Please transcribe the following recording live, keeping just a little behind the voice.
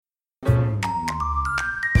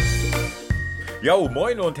Jo,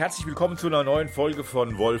 moin und herzlich willkommen zu einer neuen Folge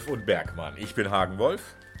von Wolf und Bergmann. Ich bin Hagen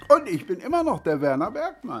Wolf. Und ich bin immer noch der Werner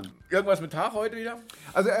Bergmann. Irgendwas mit Tag heute wieder?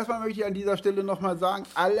 Also erstmal möchte ich an dieser Stelle nochmal sagen,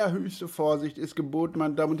 allerhöchste Vorsicht ist geboten,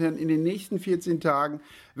 meine Damen und Herren, in den nächsten 14 Tagen,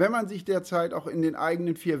 wenn man sich derzeit auch in den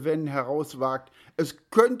eigenen 4 Wänden herauswagt, es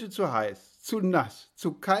könnte zu heiß, zu nass,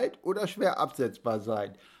 zu kalt oder schwer absetzbar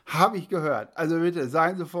sein. Habe ich gehört. Also bitte,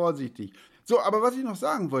 seien Sie vorsichtig. So, aber was ich noch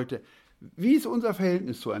sagen wollte, wie ist unser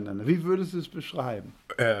Verhältnis zueinander? Wie würdest du es beschreiben?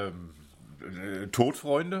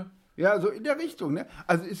 Todfreunde? Ja, so in der Richtung, ne?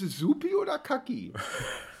 Also ist es Supi oder Kaki?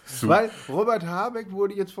 Weil Robert Habeck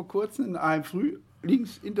wurde jetzt vor kurzem in einem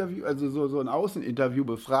Frühlingsinterview, also so ein Außeninterview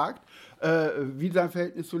befragt, wie sein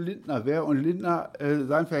Verhältnis zu Lindner wäre. Und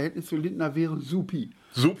sein Verhältnis zu Lindner wäre Supi.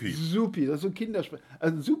 Supi, das ist so ein Kindersprech.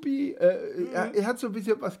 Also Supi, er hat so ein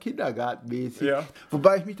bisschen was Kindergartenmäßig. Ja.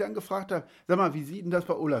 Wobei ich mich dann gefragt habe, sag mal, wie sieht denn das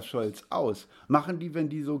bei Olaf Scholz aus? Machen die, wenn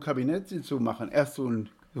die so Kabinettssitzung machen, erst so ein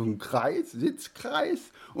Kreis,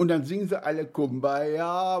 Sitzkreis, und dann singen sie alle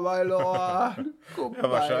Kumbaya, my Lord, Kumbaya.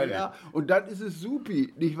 Ja, wahrscheinlich. Und dann ist es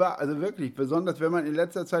Supi, nicht wahr? Also wirklich, besonders wenn man in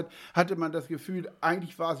letzter Zeit hatte man das Gefühl,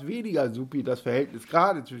 eigentlich war es weniger Supi, das Verhältnis,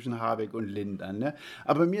 gerade zwischen Habeck und Lindner. Ne?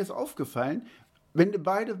 Aber mir ist aufgefallen, wenn du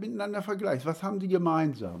beide miteinander vergleichst, was haben die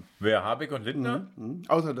gemeinsam? Wer, Habeck und Lindner?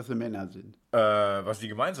 Außer, dass sie Männer sind. Was die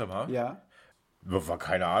gemeinsam haben? Ja. War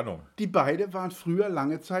keine Ahnung. Die beiden waren früher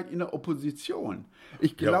lange Zeit in der Opposition.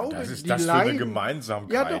 Ich glaube, was ist das für eine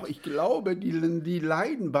Gemeinsamkeit? Ja doch, ich glaube, die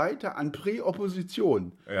leiden beide an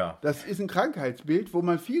Präopposition. Ja. Das ist ein Krankheitsbild, wo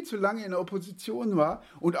man viel zu lange in der Opposition war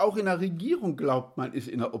und auch in der Regierung glaubt man ist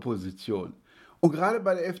in der Opposition. Und gerade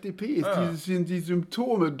bei der FDP sind die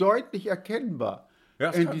Symptome deutlich erkennbar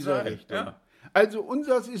in dieser Richtung. Ja. Also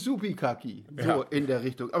unseres ist Supikaki, so in der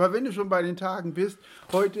Richtung. Aber wenn du schon bei den Tagen bist,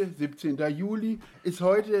 heute, 17. Juli, ist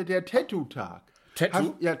heute der Tattoo-Tag.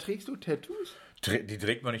 Tattoo? Trägst du Tattoos? Die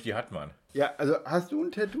trägt man nicht, die hat man. Ja, also hast du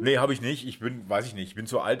ein Tattoo? Nee, habe ich nicht. Ich bin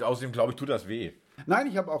zu alt, außerdem glaube ich, tut das weh. Nein,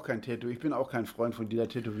 ich habe auch kein Tattoo. Ich bin auch kein Freund von dieser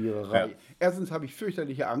Tätowiererei. Ja. Erstens habe ich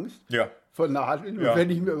fürchterliche Angst vor Nadeln. Und wenn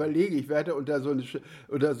ich mir überlege, ich werde unter so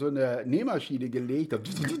eine Nähmaschine gelegt,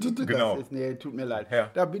 genau. Tut mir leid.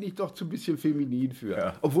 Ja. Da bin ich doch zu ein bisschen feminin für.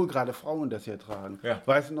 Ja. Obwohl gerade Frauen das ja tragen. Ja.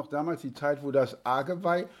 Weißt du noch damals die Zeit, wo das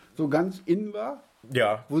A-Geweih so ganz in war?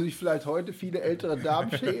 Ja. Wo sich vielleicht heute viele ältere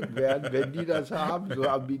Damen schämen werden, wenn die das haben, so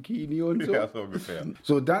am Bikini und so. Ja, so ungefähr.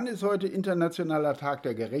 So, dann ist heute Internationaler Tag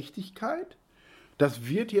der Gerechtigkeit. Das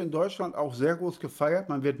wird hier in Deutschland auch sehr groß gefeiert.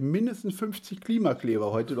 Man wird mindestens 50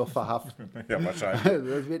 Klimakleber heute noch verhaften. Ja, wahrscheinlich. Also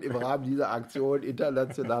das wird im Rahmen dieser Aktion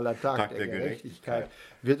Internationaler Tag der Gerechtigkeit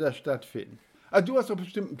wird das stattfinden. Also du hast doch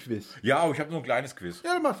bestimmt ein Quiz. Ja, aber ich habe nur ein kleines Quiz.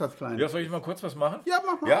 Ja, du machst das kleine. Ja, soll ich mal kurz was machen? Ja,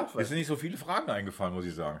 mach mal. Ja, mir sind nicht so viele Fragen eingefallen, muss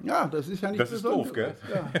ich sagen. Ja, das ist ja nicht das besonders. Das ist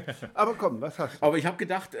doof, gell? Ja. Aber komm, was hast du? Aber ich habe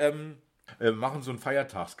gedacht, machen so ein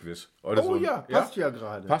Feiertagsquiz. Oder oh so ja, passt ja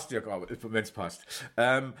gerade. Passt ja gerade, wenn es passt.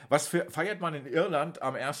 Was feiert man in Irland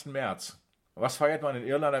am 1. März? Was feiert man in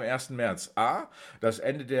Irland am 1. März? A, das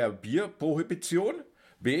Ende der Bierprohibition.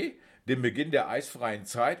 B, den Beginn der eisfreien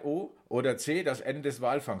Zeit. Oder C, das Ende des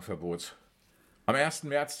Walfangverbots. Am 1.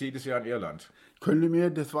 März jedes Jahr in Irland. Könnte mir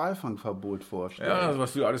das Walfangverbot vorstellen. Ja, also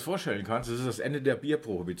was du alles vorstellen kannst, das ist das Ende der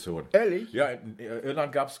Bierprohibition. Ehrlich? Ja, in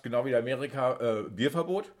Irland gab es genau wie in Amerika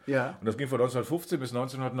Bierverbot. Ja. Und das ging von 1915 bis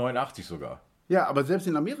 1989 sogar. Ja, aber selbst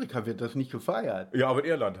in Amerika wird das nicht gefeiert. Ja, aber in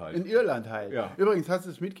Irland halt. In Irland halt. Ja. Übrigens, hast du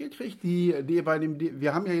es mitgekriegt?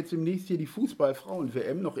 Wir haben ja jetzt demnächst hier die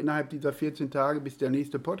Fußball-Frauen-WM, noch innerhalb dieser 14 Tage, bis der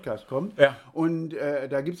nächste Podcast kommt. Ja. Und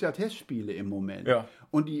da gibt es ja Testspiele im Moment. Ja.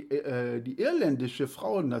 Und die irländische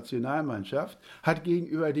Frauennationalmannschaft hat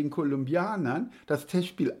gegenüber den Kolumbianern das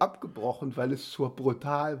Testspiel abgebrochen, weil es zu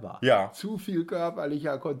brutal war. Ja. Zu viel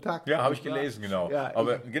körperlicher Kontakt. Ja, habe ich gelesen, genau. Ja,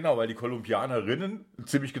 aber weil die Kolumbianerinnen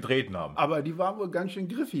ziemlich getreten haben. Aber die waren wohl ganz schön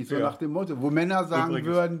griffig, so nach dem Motto, wo Männer sagen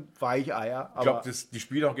würden, Weicheier. Ich glaube, die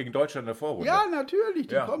spielen auch gegen Deutschland in der Vorrunde. Ja, natürlich,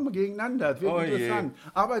 die kommen gegeneinander, das wird interessant.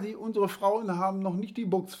 Aber unsere Frauen haben noch nicht die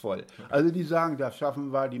Buchs voll. Also die sagen, das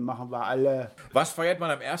schaffen wir, die machen wir alle. Was feiert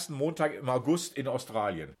man am ersten Montag im August in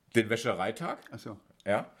Australien? Den Wäschereitag? Ach so.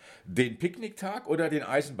 Ja. Den Picknicktag oder den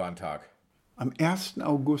Eisenbahntag? Am 1.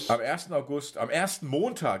 August. Am 1. August, am ersten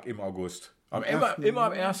Montag im August. Immer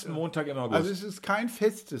am ersten Montag im August. Also es ist kein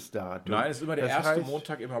festes Datum. Nein, es ist immer der erste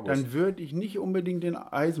Montag im August. Dann würde ich nicht unbedingt den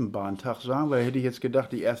Eisenbahntag sagen, weil hätte ich jetzt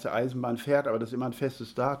gedacht, die erste Eisenbahn fährt, aber das ist immer ein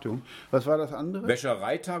festes Datum. Was war das andere?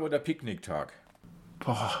 Wäschereitag oder Picknicktag?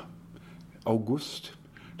 Boah, August.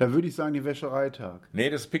 Da würde ich sagen, den Wäschereitag. Nee,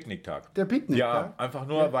 das ist Picknicktag. Der Picknicktag? Ja, einfach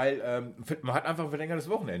nur, weil man hat einfach ein verlängertes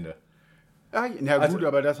Wochenende. Ja, na gut,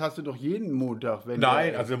 aber das hast du doch jeden Montag.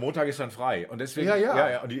 Nein, also Montag ist dann frei. Und deswegen,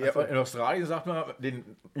 ja. Und in Australien sagt man den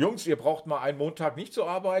Jungs, ihr braucht mal einen Montag nicht zu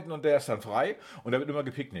arbeiten und der ist dann frei und da wird immer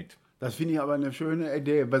gepicknickt. Das finde ich aber eine schöne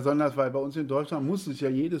Idee, besonders weil bei uns in Deutschland muss es ja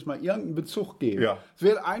jedes Mal irgendeinen Bezug geben. Ja. Es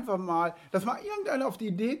wird einfach mal, dass mal irgendeiner auf die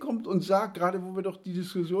Idee kommt und sagt, gerade wo wir doch die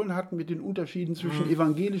Diskussion hatten mit den Unterschieden zwischen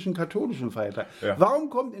evangelischen und katholischen Feiertagen. Ja. Warum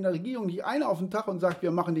kommt in der Regierung nicht einer auf den Tag und sagt, wir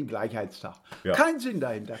machen den Gleichheitstag? Ja. Kein Sinn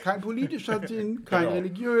dahinter, kein politischer Sinn, kein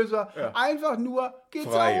religiöser, einfach nur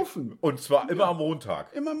geht's saufen. Und zwar immer am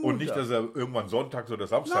Montag. Immer Montag. Und nicht, dass er irgendwann sonntags oder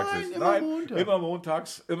samstags ist. Nein, immer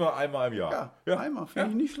montags, immer einmal im Jahr. Ja. Einmal, finde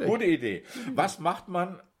ich nicht schlecht. Gute Idee. Was macht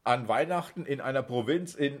man an Weihnachten in einer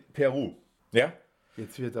Provinz in Peru? Ja?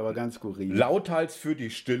 Jetzt wird es aber ganz skurril. Lauthals für die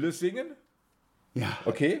Stille singen? Ja.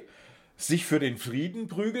 Okay. Sich für den Frieden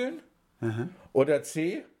prügeln? Aha. Oder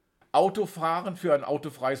C. Autofahren für ein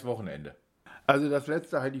autofreies Wochenende? Also das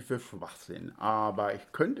letzte halte ich für Schwachsinn, aber ich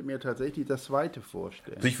könnte mir tatsächlich das zweite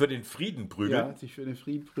vorstellen. Sich für den Frieden prügeln? Ja, sich für den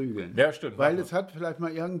Frieden prügeln. Ja, stimmt. Weil es hat vielleicht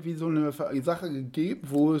mal irgendwie so eine Sache gegeben,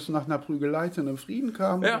 wo es nach einer Prügelei zu einem Frieden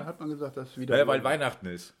kam. Ja. Und dann hat man gesagt, das ist wieder... Ja, weil Weihnachten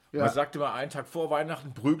ist. Ja. Man sagt immer, einen Tag vor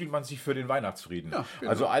Weihnachten prügelt man sich für den Weihnachtsfrieden. Ja,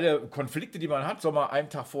 genau. Also alle Konflikte, die man hat, soll man einen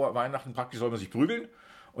Tag vor Weihnachten praktisch soll man sich prügeln.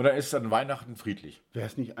 Und dann ist dann Weihnachten friedlich. Wäre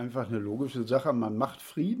es nicht einfach eine logische Sache, man macht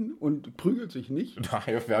Frieden und prügelt sich nicht?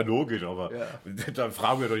 Naja, wäre logisch, aber dann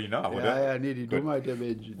fragen wir doch nicht nach, oder? Ja, nee, die Dummheit der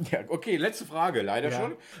Menschen. Ja, okay, letzte Frage, leider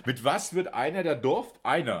schon. Mit was wird einer der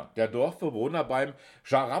Dorfbewohner beim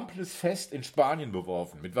Jaramples-Fest in Spanien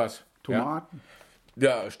beworfen? Mit was? Tomaten.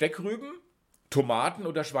 Ja, Steckrüben, Tomaten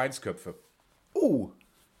oder Schweinsköpfe? Oh,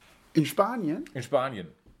 in Spanien? In Spanien.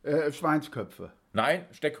 Schweinsköpfe. Nein,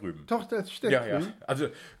 Steckrüben. Doch, das ist Steckrüben. Ja. Also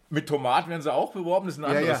mit Tomaten werden sie auch beworben, das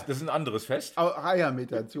ist ein anderes Fest. Eier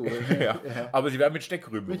mit dazu. Ja. Aber sie werden mit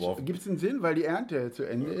Steckrüben beworfen. Gibt es einen Sinn, weil die Ernte zu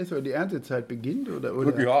Ende ist oder die Erntezeit beginnt?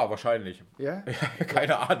 Oder? Ja, wahrscheinlich. Ja?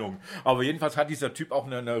 Keine Ahnung. Aber jedenfalls hat dieser Typ auch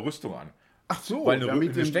eine Rüstung an. Ach so. Weil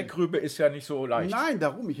eine Steckrübe ist ja nicht so leicht. Nein,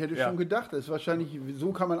 darum. Ich hätte schon gedacht, das ist wahrscheinlich,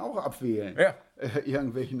 so kann man auch abwählen. Ja.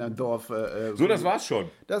 Irgendwelchen am Dorf. So, das war's schon.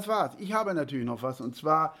 Das war's. Ich habe natürlich noch was und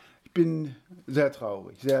zwar... Ich bin sehr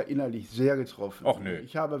traurig, sehr innerlich, sehr getroffen. Ach nö.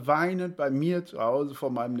 Ich habe weinend bei mir zu Hause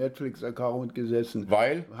vor meinem Netflix-Account gesessen.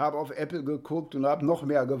 Weil? Habe auf Apple geguckt und habe noch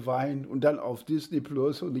mehr geweint und dann auf Disney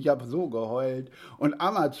Plus und ich habe so geheult. Und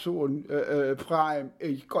Amazon Prime,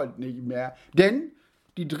 ich konnte nicht mehr. Denn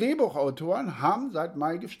die Drehbuchautoren haben seit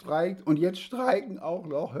Mai gestreikt und jetzt streiken auch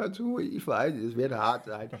noch, hör zu, ich weiß, es wird hart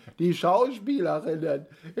sein, die Schauspielerinnen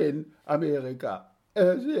in Amerika.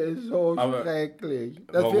 Es ist so schrecklich.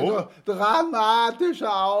 Das warum? wird so dramatische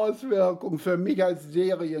Auswirkungen für mich als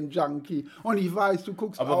Serienjunkie. Und ich weiß, du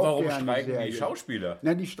guckst aber auch warum gerne streiken Serien. die Schauspieler?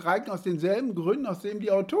 Na, die streiken aus denselben Gründen, aus denen die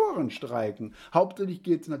Autoren streiken. Hauptsächlich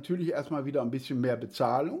geht es natürlich erstmal wieder ein bisschen mehr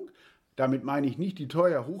Bezahlung. Damit meine ich nicht die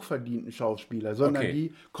teuer hochverdienten Schauspieler, sondern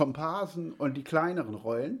die Komparsen und die kleineren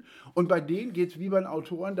Rollen. Und bei denen geht es wie bei den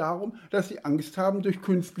Autoren darum, dass sie Angst haben, durch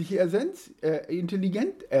künstliche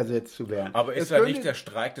Intelligenz ersetzt zu werden. Aber ist ja nicht der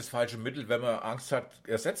Streik das falsche Mittel, wenn man Angst hat,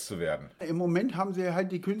 ersetzt zu werden? Im Moment haben sie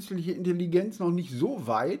halt die künstliche Intelligenz noch nicht so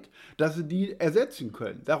weit, dass sie die ersetzen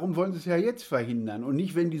können. Darum wollen sie es ja jetzt verhindern und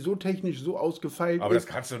nicht, wenn die so technisch so ausgefeilt ist. Aber das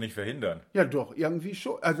kannst du doch nicht verhindern. Ja doch, irgendwie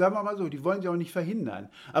schon. Also sagen wir mal so, die wollen sie auch nicht verhindern.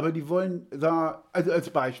 Aber die wollen, also als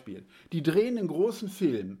Beispiel, die drehen einen großen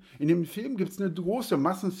Film. In dem Film gibt es eine große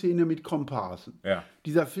Massenszene mit Komparsen. Ja.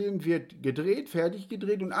 Dieser Film wird gedreht, fertig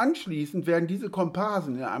gedreht und anschließend werden diese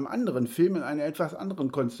Komparsen in einem anderen Film, in einer etwas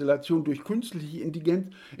anderen Konstellation durch künstliche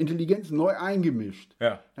Intelligenz neu eingemischt.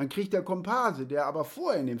 Ja. Dann kriegt der Komparse, der aber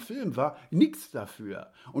vorher in dem Film war, nichts dafür.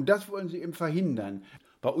 Und das wollen sie eben verhindern.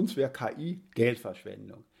 Bei uns wäre KI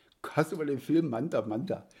Geldverschwendung. Hast du mal den Film Manta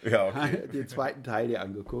Manta, ja, okay. den zweiten Teil dir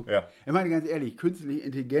angeguckt? Ja. Ich meine ganz ehrlich, künstliche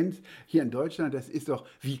Intelligenz hier in Deutschland, das ist doch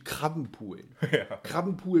wie Krabbenpoolen. Ja.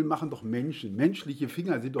 Krabbenpoolen machen doch Menschen. Menschliche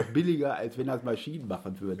Finger sind doch billiger, als wenn das Maschinen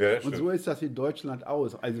machen würden. Ja, und so ist das in Deutschland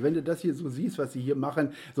aus. Also wenn du das hier so siehst, was sie hier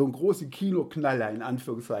machen, so einen großen Kinoknaller in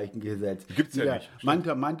Anführungszeichen gesetzt. Gibt's ja nicht.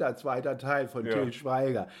 Manta Manta, zweiter Teil von Til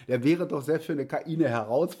Schweiger. Der wäre doch selbst für eine KI eine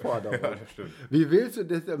Herausforderung. Ja, das stimmt. Wie willst du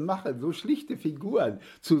das denn machen? So schlichte Figuren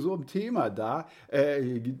zu so einem Thema da,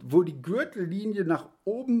 wo die Gürtellinie nach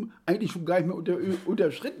oben eigentlich schon gar nicht mehr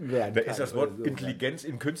unterschritten werden kann. Da ist das Wort so Intelligenz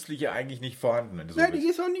in künstliche eigentlich nicht vorhanden. Wenn du so Nein, die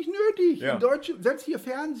ist auch nicht nötig. Ja. Selbst hier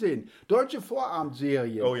Fernsehen, deutsche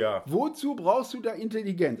Vorabendserien. Oh ja. Wozu brauchst du da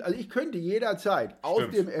Intelligenz? Also ich könnte jederzeit aus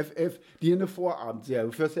dem FF dir eine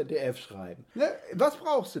Vorabendserie für ZDF schreiben. Ne? Was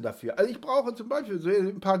brauchst du dafür? Also ich brauche zum Beispiel so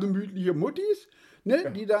ein paar gemütliche Muttis,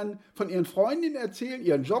 ne? Die dann von ihren Freundinnen erzählen,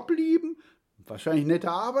 ihren Job lieben, Wahrscheinlich ein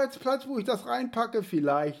netter Arbeitsplatz, wo ich das reinpacke.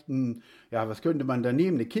 Vielleicht was könnte man da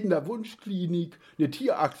nehmen? Eine Kinderwunschklinik, eine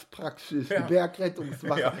Tierarztpraxis, eine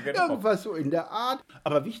Bergrettungswache, Ja, genau. irgendwas so in der Art.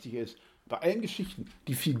 Aber wichtig ist, bei allen Geschichten,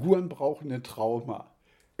 die Figuren brauchen ein Trauma.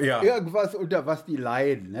 Ja. Irgendwas, unter was die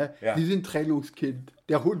leiden. Ne? Ja. Die sind Trennungskind,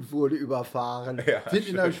 der Hund wurde überfahren, sind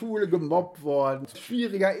in der Schule gemobbt worden,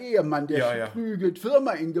 schwieriger Ehemann, der prügelt,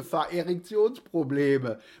 Firma in Gefahr,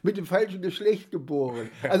 Erektionsprobleme, mit dem falschen Geschlecht geboren.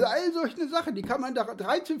 Also all solche Sachen, die kann man da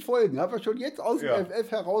 13 Folgen, haben wir schon jetzt aus dem FF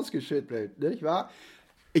herausgeschüttelt. Nicht wahr?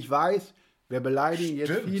 Ich weiß, wir beleidigen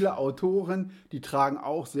jetzt viele Autoren, die tragen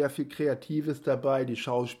auch sehr viel Kreatives dabei. Die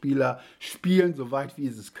Schauspieler spielen so weit, wie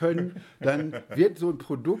sie es können. Dann wird so ein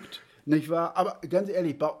Produkt, nicht wahr? Aber ganz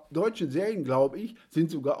ehrlich, bei deutschen Serien, glaube ich, sind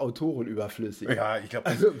sogar Autoren überflüssig. Ja, ich glaube,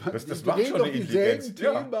 das die macht reden schon doch eine Intelligenz.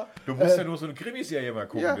 dieselben Themen. Du musst ja nur so eine Krimiserie mal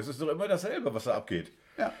gucken. Ja. Das ist doch immer dasselbe, was da abgeht.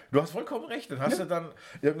 Ja. Du hast vollkommen recht. Dann hast du dann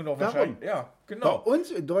irgendwo noch wahrscheinlich... Ja, Bei genau.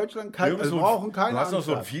 uns in Deutschland brauchen keine Du hast noch Angst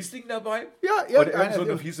so ein haben. Fiesling dabei? Ja, Oder irgend so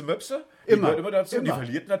eine fiese Möpse? Die Immer. gehört immer dazu. Die Immer.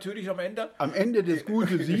 verliert natürlich am Ende. Am Ende des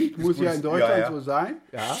Gute Sieg muss ja in Deutschland so sein.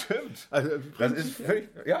 Ja. Stimmt. Also, Das ist völlig...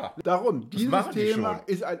 Ja. darum, dieses machen die Thema schon.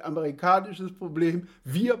 ist ein amerikanisches Problem.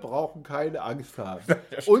 Wir brauchen keine Angst haben.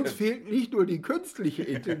 Das stimmt. Uns fehlt nicht nur die künstliche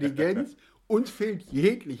Intelligenz, uns fehlt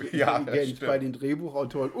jegliche Ja, das Intelligenz stimmt. bei den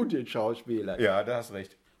Drehbuchautoren und den Schauspielern. Ja, da hast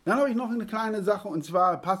recht. Dann habe ich noch eine kleine Sache, und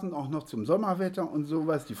zwar passend auch noch zum Sommerwetter und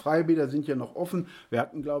sowas. Die Freibäder sind ja noch offen. Wir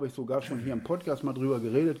hatten, glaube ich, sogar schon hier im Podcast mal drüber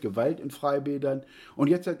geredet, Gewalt in Freibädern. Und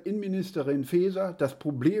jetzt hat Innenministerin Faeser das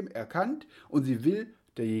Problem erkannt und sie will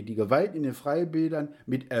die Gewalt in den Freibädern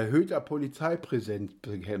mit erhöhter Polizeipräsenz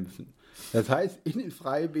bekämpfen. Das heißt, in den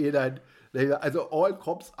Freibädern, also All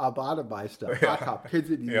Cops are Bademeister. ACAP, kennen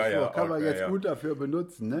Sie dieses Wort? Kann man jetzt gut dafür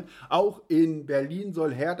benutzen. Ne? Auch in Berlin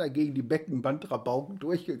soll härter gegen die Beckenbandrabauken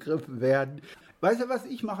durchgegriffen werden. Weißt du, was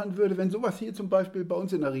ich machen würde, wenn sowas hier zum Beispiel bei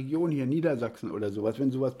uns in der Region, hier in Niedersachsen oder sowas, wenn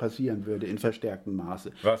sowas passieren würde in verstärktem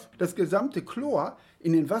Maße? Was? Das gesamte Chlor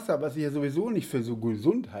in den Wasser, was ich ja sowieso nicht für so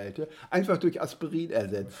gesund halte, einfach durch Aspirin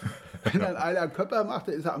ersetzen. Wenn dann einer einen Körper macht,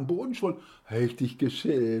 dann ist er am Boden schon richtig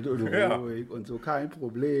geschillt und ruhig und so, kein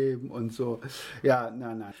Problem und so. Ja,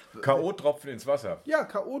 nein. K.O.-Tropfen ins Wasser. Ja,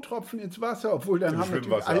 K.O.-Tropfen ins Wasser, obwohl dann haben natürlich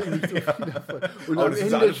Schwimmwasser. alle nicht so viel davon. Und Aber am das ist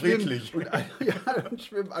Ende alles schwimmen- friedlich. Und dann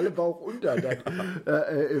schwimmen alle Bauch unter dann,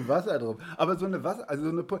 im Wasser drum. Aber so eine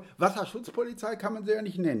Wasserschutzpolizei kann man sie ja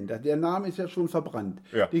nicht nennen. Der Name ist ja schon verbrannt.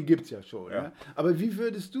 Ja. Den gibt es ja schon. Ja. Ne? Aber wie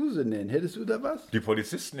würdest du sie nennen? Hättest du da was? Die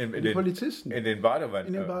Polizisten in Die Polizisten. den Badewannen.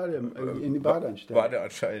 In den Badeanstalten.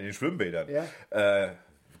 Badeanstalten, in den Schwimmbädern. Ja.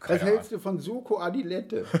 Was Keine Ahnung. hältst du von Soko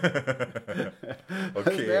Adilette? Das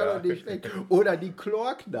Okay, wäre doch nicht schlecht. Oder die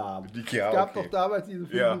Chlorknaben. Die- Es ja, gab okay. doch damals diesen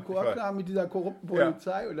Film, Ja, die Chlorknaben mit dieser korrupten Ja.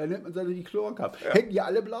 Polizei. Und dann nennt man sie die Chlorknaben. Hätten die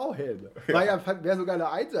alle Blauhelme. Wäre sogar eine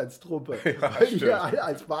Einsatztruppe. Weil die stimmt. ja alle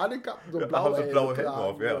als Badekappen so haben blaue so Helme blaue Helme tragen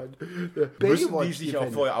auf, ja. wollen. Müssen die Baywatch sich auch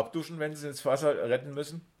Defender. vorher abduschen, wenn sie ins Wasser retten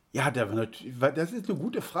müssen? Ja, das ist eine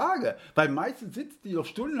gute Frage. Weil meistens sitzen die doch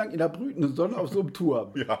stundenlang in der brütenden Sonne auf so einem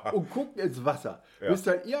Turm und gucken ins Wasser. Bis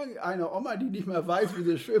dann irgendeine Oma, die nicht mehr weiß, wie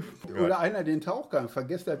sie schwimmt, oder einer den Tauchgang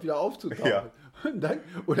vergisst hat, wieder aufzutauchen. Ja. Und dann,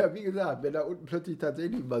 oder wie gesagt, wenn da unten plötzlich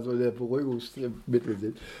tatsächlich mal so eine Beruhigungsmittel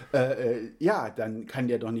sind, dann kann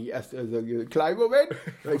der doch nicht erst, kleinen Moment,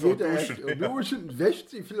 dann geht er erst duschen, wäscht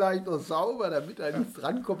sich vielleicht noch sauber, damit er nichts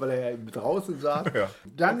rankommt, weil er ja draußen saß. Ja.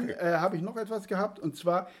 Dann habe ich noch etwas gehabt, und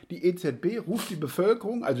zwar die EZB ruft die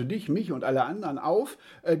Bevölkerung, also dich, mich und alle anderen auf,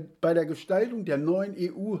 bei der Gestaltung der neuen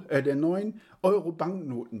der neuen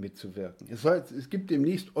Euro-Banknoten mitzuwirken. Es gibt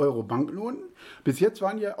demnächst Euro-Banknoten. Bis jetzt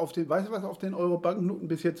waren ja weißt du, was auf den Euro-Banknoten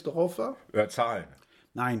bis jetzt drauf war? Ja, Zahlen.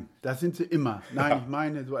 Nein, das sind sie immer. Nein, ich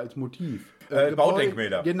meine so als Motiv.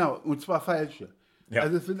 Baudenkmäler. Genau, und zwar falsche. Ja.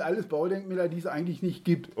 Also es sind alles Baudenkmäler, die es eigentlich nicht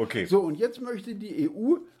gibt. Okay. So, und jetzt möchte die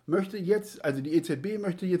EU, also die EZB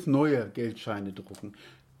möchte jetzt neue Geldscheine drucken.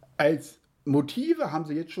 Als Motive, haben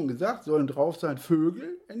sie jetzt schon gesagt, sollen drauf sein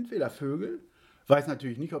Vögel, entweder Vögel, weiß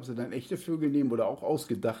natürlich nicht, ob sie dann echte Vögel nehmen oder auch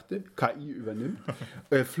ausgedachte, KI übernimmt,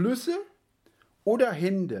 Flüsse oder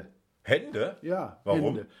Hände. Hände? Ja, Warum?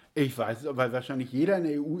 Hände. Ich weiß es, weil wahrscheinlich jeder in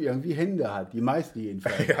der EU irgendwie Hände hat, die meisten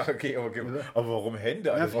jedenfalls. Ja, okay. Aber warum Hände?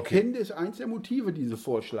 Ja, Also, okay. Hände ist eins der Motive, die sie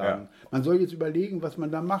vorschlagen. Man soll jetzt überlegen, was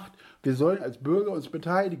man da macht. Wir sollen als Bürger uns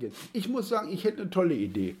beteiligen. Ich muss sagen, ich hätte eine tolle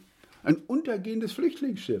Idee. Ein untergehendes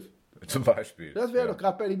Flüchtlingsschiff. Zum Beispiel. Das wäre doch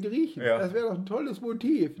gerade bei den Griechen. Ja. Das wäre doch ein tolles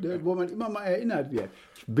Motiv, ne, wo man immer mal erinnert wird.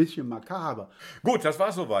 Ein bisschen makaber. Gut, das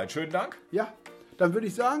war's soweit. Schönen Dank. Ja, dann würde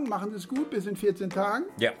ich sagen, machen Sie es gut, bis in 14 Tagen.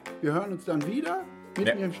 Ja. Wir hören uns dann wieder mit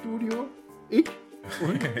mir im Studio. Ich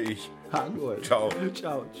und Ich. Hagol. Ciao.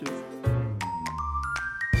 Ciao, tschüss.